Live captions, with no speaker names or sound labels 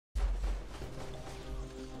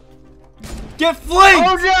Get flanked!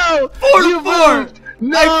 Oh no! 4-4!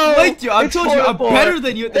 No! I flanked you. I It's told you I'm 4-4. better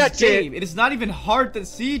than you at this That's game. it. It is not even hard to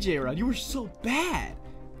see, J-Rod. You were so bad.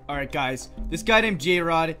 Alright, guys. This guy named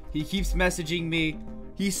J-Rod, he keeps messaging me.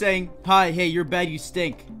 He's saying, hi, hey, you're bad, you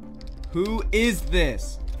stink. Who is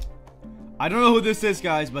this? I don't know who this is,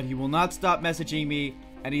 guys, but he will not stop messaging me.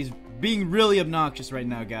 And he's being really obnoxious right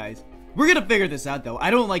now, guys. We're gonna figure this out, though.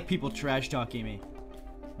 I don't like people trash-talking me.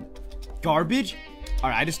 Garbage?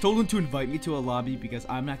 Alright, I just told him to invite me to a lobby because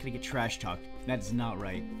I'm not gonna get trash-talked. That is not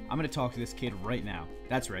right. I'm gonna talk to this kid right now.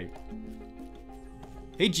 That's right.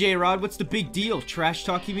 Hey, J-Rod, what's the big deal?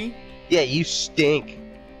 Trash-talking me? Yeah, you stink.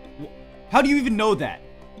 How do you even know that?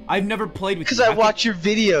 I've never played with you. Because I watch your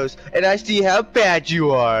videos, and I see how bad you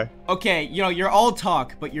are. Okay, you know, you're all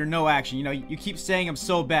talk, but you're no action. You know, you keep saying I'm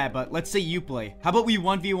so bad, but let's say you play. How about we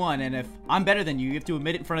 1v1, and if I'm better than you, you have to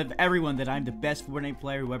admit it in front of everyone that I'm the best Fortnite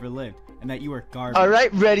player who ever lived, and that you are garbage.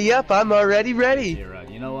 Alright, ready up. I'm already ready. J-Rod,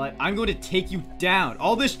 you know what? I'm going to take you down.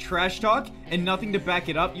 All this trash talk and nothing to back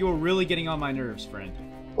it up, you are really getting on my nerves, friend.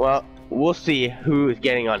 Well, we'll see who is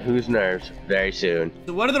getting on whose nerves very soon.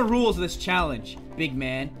 So what are the rules of this challenge, big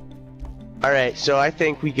man? Alright, so I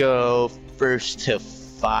think we go first to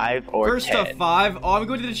 5 or First 10. to 5? Oh, I'm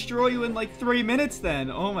going to destroy you in like 3 minutes then.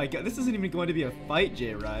 Oh my god, this isn't even going to be a fight,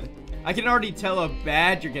 J-Rod. I can already tell how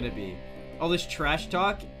bad you're gonna be. All this trash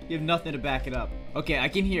talk, you have nothing to back it up. Okay, I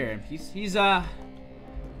can hear him. He's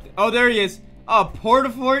oh, there he is. Oh,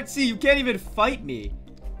 Portafort? See, you can't even fight me.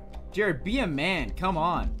 Jared, be a man. Come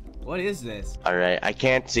on. What is this? Alright, I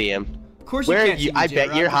can't see him. Of course Where you are can't you? see me, I J-Rod,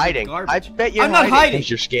 bet you're because hiding. garbage. I bet you're I'm not hiding. because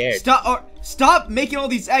you're scared. Stop making all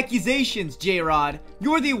these accusations, J-Rod.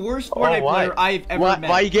 You're the worst Fortnite player I've ever met.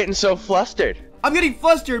 Why are you getting so flustered? I'm getting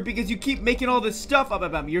flustered because you keep making all this stuff up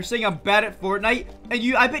about me. You're saying I'm bad at Fortnite,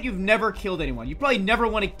 and I bet you've never killed anyone. You probably never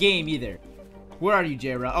won a game either. Where are you,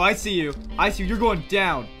 J-Rod? Oh, I see you. I see you. You're going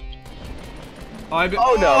down.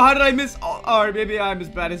 Oh, no. How did I miss? Oh, alright, maybe I'm as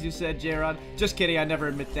bad as you said, J-Rod. Just kidding. I never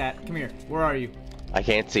admit that. Come here. Where are you? I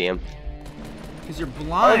can't see him. Because you're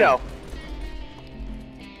blind. Oh, no.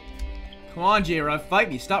 Come on, J-Rod. Fight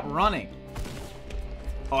me. Stop running.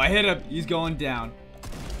 Oh, I hit him. He's going down.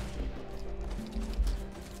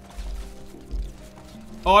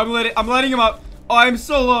 Oh, I'm letting him up. Oh, I'm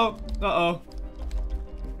so low. Uh-oh.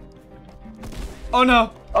 Oh,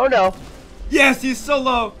 no. Oh, no. Yes, he's so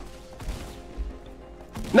low.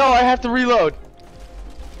 No, I have to reload.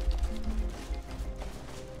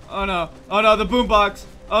 Oh, no. Oh, no, the boombox.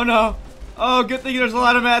 Oh, no. Oh, good thing there's a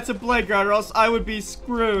lot of mats at playground, or else I would be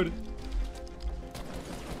screwed.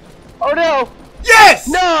 Oh, no. Yes!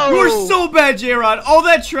 No! You are so bad, J-Rod. All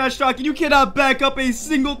that trash talk, and you cannot back up a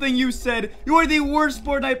single thing you said. You are the worst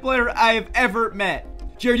Fortnite player I have ever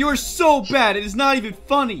met. Jared, you are so bad. It is not even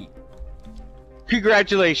funny.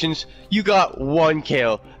 Congratulations. You got 1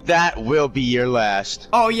 kill. That will be your last.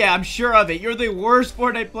 Oh, yeah, I'm sure of it. You're the worst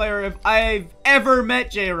Fortnite player I've ever met,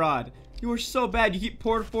 J-Rod. You are so bad. You keep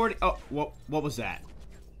port 40. Oh, what was that?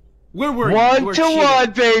 Where were you? 1 to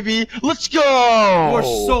 1, baby. Let's go. You are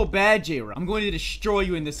so bad, J-Rod. I'm going to destroy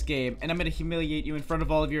you in this game, and I'm going to humiliate you in front of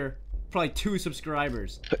all of your probably 2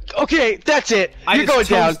 subscribers. Okay, that's it. You're going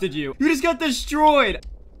down. I just toasted you. You just got destroyed.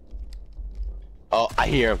 Oh, I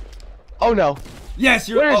hear him. Oh, no. Yes,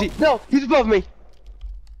 you're. Where is he? No, he's above me.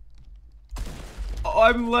 Oh,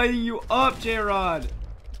 I'm lighting you up, J-Rod.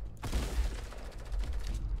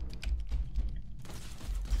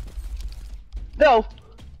 No.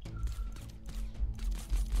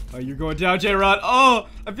 Oh, you're going down, J-Rod. Oh,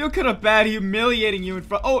 I feel kind of bad humiliating you in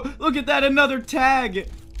front. Oh, look at that, another tag.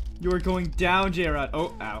 You are going down, J-Rod.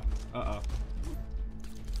 Oh, ow. Uh-oh.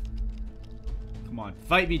 Come on,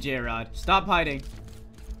 fight me, J-Rod. Stop hiding.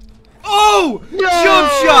 Oh! No!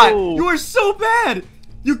 Jump shot! You are so bad!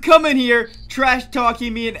 You come in here, trash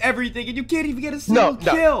talking me and everything, and you can't even get a single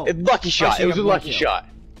kill. No, lucky shot. Actually, it was a lucky shot.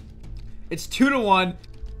 It's 2 to 1.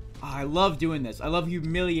 Oh, I love doing this. I love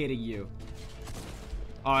humiliating you.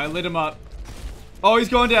 Oh, I lit him up. Oh, he's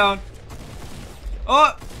going down.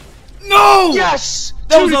 Oh, no! Yes!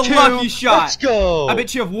 That was a lucky shot. Let's go. I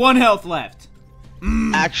bet you have 1 health left.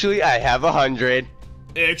 Actually, I have 100.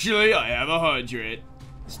 Actually, I have 100.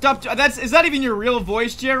 Stop. Is that even your real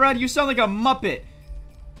voice, J-Rod? You sound like a Muppet.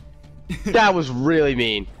 That was really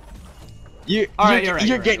mean. You're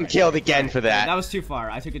getting killed again for that. That was too far.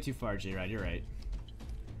 I took it too far, J-Rod. You're right.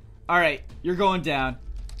 Alright, you're going down.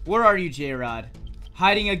 Where are you, J-Rod?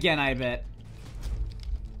 Hiding again, I bet.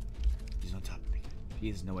 He's on top of me. He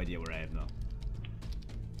has no idea where I am, though.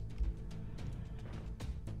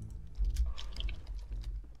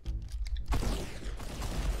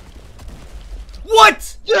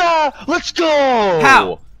 What? Yeah! Let's go!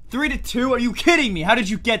 How? 3-2? Are you kidding me? How did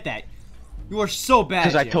you get that? You are so bad,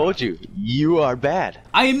 Because I told you, you are bad.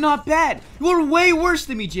 I am not bad. You are way worse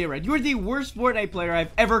than me, J-Rod. You are the worst Fortnite player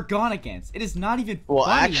I've ever gone against. It is not even well,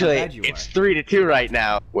 funny actually, how bad you it's are. 3-2 right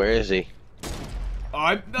now. Where is he? Oh,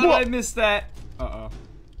 I missed that. Uh-oh.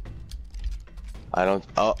 I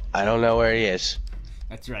don't know where he is.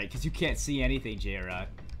 That's right, because you can't see anything, J-Rod.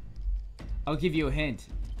 I'll give you a hint.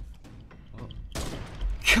 Oh.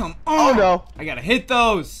 Come on! Oh, no. I gotta hit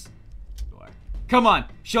those! Come on,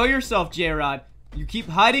 show yourself, J-Rod. You keep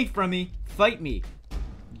hiding from me. Fight me. What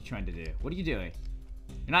are you trying to do? What are you doing?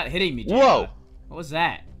 You're not hitting me, J-Rod. Whoa! What was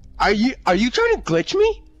that? Are you trying to glitch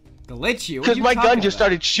me? Glitch you? Because my gun just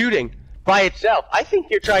started shooting by itself. I think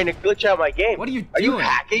you're trying to glitch out my game. What are you doing? Are you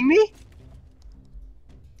hacking me?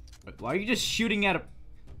 Why are you just shooting at a...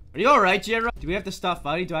 Are you alright, J-Rod? Do we have to stop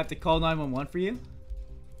fighting? Do I have to call 911 for you?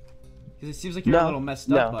 Because it seems like you're a little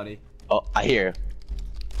messed up, buddy. Oh, I hear you.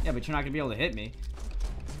 Yeah, but you're not going to be able to hit me.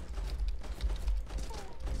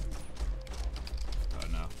 Oh,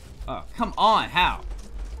 no. Oh, come on. How?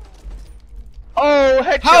 Oh,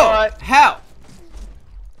 headshot! How?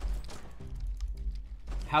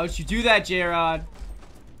 How did you do that, J-Rod?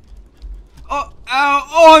 Oh, ow!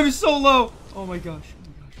 Oh, I'm so low! Oh my gosh.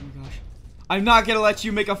 Oh my gosh. I'm not gonna let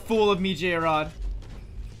you make a fool of me, J-Rod.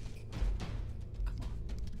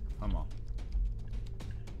 Come on.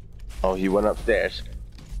 Oh, he went upstairs.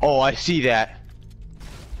 Oh, I see that.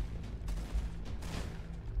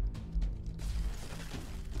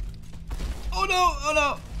 Oh no! Oh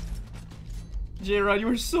no! J-Rod, you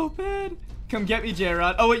were so bad. Come get me,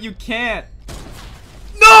 J-Rod. Oh wait, you can't.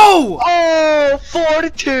 No! Oh,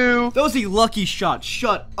 4-2. That was a lucky shot.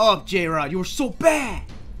 Shut up, J-Rod. You were so bad.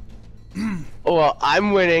 Well,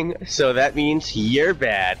 I'm winning, so that means you're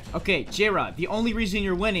bad. Okay, J-Rod, the only reason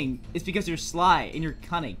you're winning is because you're sly and you're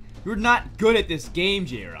cunning. You're not good at this game,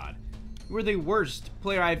 J-Rod. You're the worst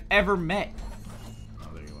player I've ever met. Oh,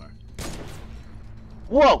 there you are.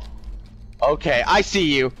 Whoa. Okay, I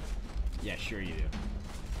see you. Yeah, sure you do.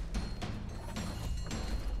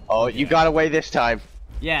 Oh, you got away this time.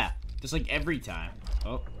 Yeah, just like every time.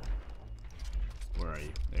 Oh. Where are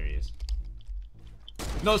you? There he is.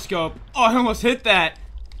 No scope. Oh, I almost hit that.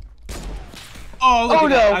 Oh, look at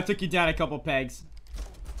that. I took you down a couple pegs.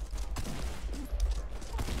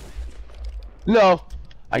 No.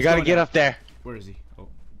 I gotta get up there. Where is he? Oh.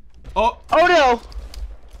 Oh. Oh no.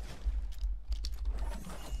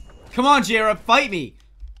 Come on, J-Rod, fight me.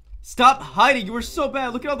 Stop hiding. You were so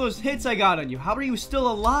bad. Look at all those hits I got on you. How are you still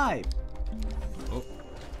alive? Oh.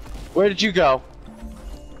 Where did you go?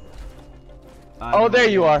 Oh, there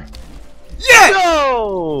you are. Yes!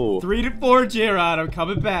 No! 3-4, J-Rod. I'm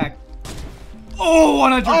coming back. Oh,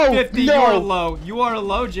 150. Oh, no. You are low. You are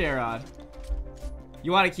low, J-Rod.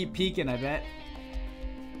 You want to keep peeking, I bet.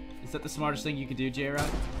 Is that the smartest thing you could do, J-Rod?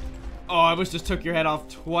 Oh, I almost just took your head off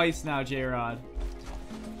twice now, J-Rod.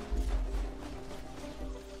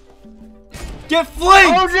 Get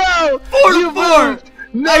flanked! Oh no! 4-4!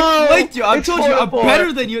 No! I flanked you! I told you I'm 4-4.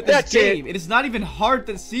 better than you at this That's game. It is not even hard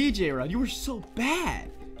to see, J-Rod. You were so bad.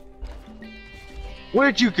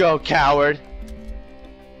 Where'd you go, coward?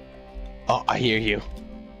 Oh, I hear you.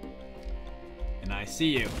 And I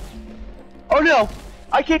see you. Oh no!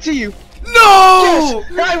 I can't see you. No!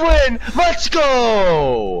 Yes! I win! Let's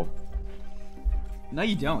go! No,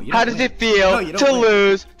 you don't. How does it feel to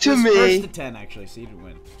lose to me? It's first to 10, actually, so you can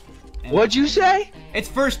win. And what'd you say? It's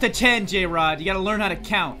first to 10, J-Rod. You gotta learn how to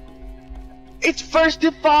count. It's first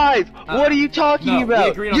to 5. What are you talking about?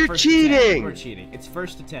 We agreed on You're first to 10. cheating. We're cheating. It's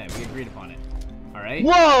first to 10. We agreed upon it. Alright?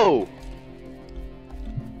 Whoa!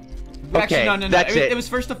 Actually, Okay, no. that's it. It was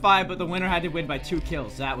first to 5, but the winner had to win by 2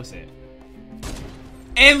 kills. That was it.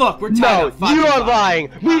 And look, we're tied up 5-5. No, you are lying.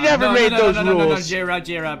 We never made those rules. No,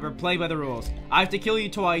 J-Rod, we're playing by the rules. I have to kill you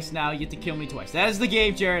twice now. You have to kill me twice. That is the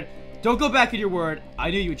game, Jared. Don't go back on your word. I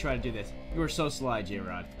knew you would try to do this. You were so sly,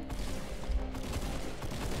 J-Rod.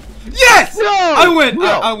 Yes! No! I win!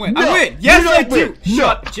 No! I win! No! I win! Yes, I do!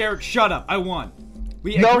 No! Jared, shut up. I won.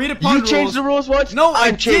 We No, agreed upon you rules. changed the rules once? No,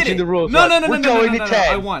 I'm changing the rules No, once. no, We're going to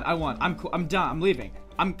 10. I won. I'm cool. I'm done. I'm leaving.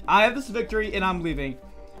 I have this victory and I'm leaving.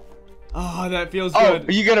 Oh, that feels good.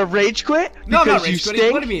 Are you gonna rage quit? No, I'm not because you rage quitting.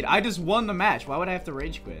 stink? What do you mean? I just won the match. Why would I have to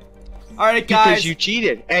rage quit? Alright, guys. Because you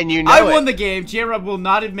cheated, and you know I won the game. J-Rod will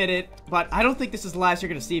not admit it, but I don't think this is the last you're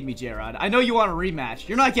going to see of me, J-Rod. I know you want a rematch.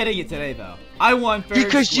 You're not getting it today, though. I won fair and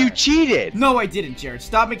Because square. you cheated. No, I didn't, Jared.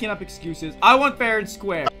 Stop making up excuses. I won fair and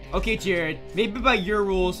square. Okay, Jared. Maybe by your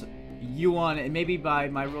rules, you won, and maybe by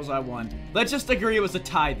my rules, I won. Let's just agree it was a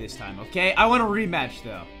tie this time, okay? I want a rematch,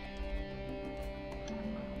 though.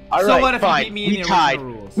 All So right, what if fine. you beat me in the tied.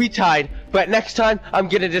 original rules? We tied. But next time, I'm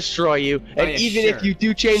gonna destroy you. And even if you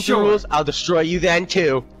do change the rules, I'll destroy you then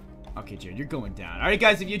too. Okay, Jared, you're going down. Alright,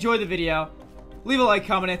 guys, if you enjoyed the video, leave a like,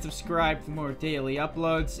 comment, and subscribe for more daily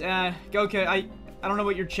uploads. I don't know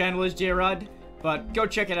what your channel is, J-Rod, but go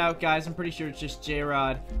check it out, guys. I'm pretty sure it's just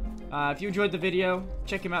J-Rod. If you enjoyed the video,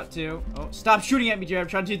 check him out too. Oh, stop shooting at me, Jared. I'm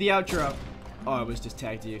trying to do the outro. Oh, I was just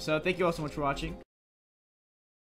tagged to you. So, thank you all so much for watching.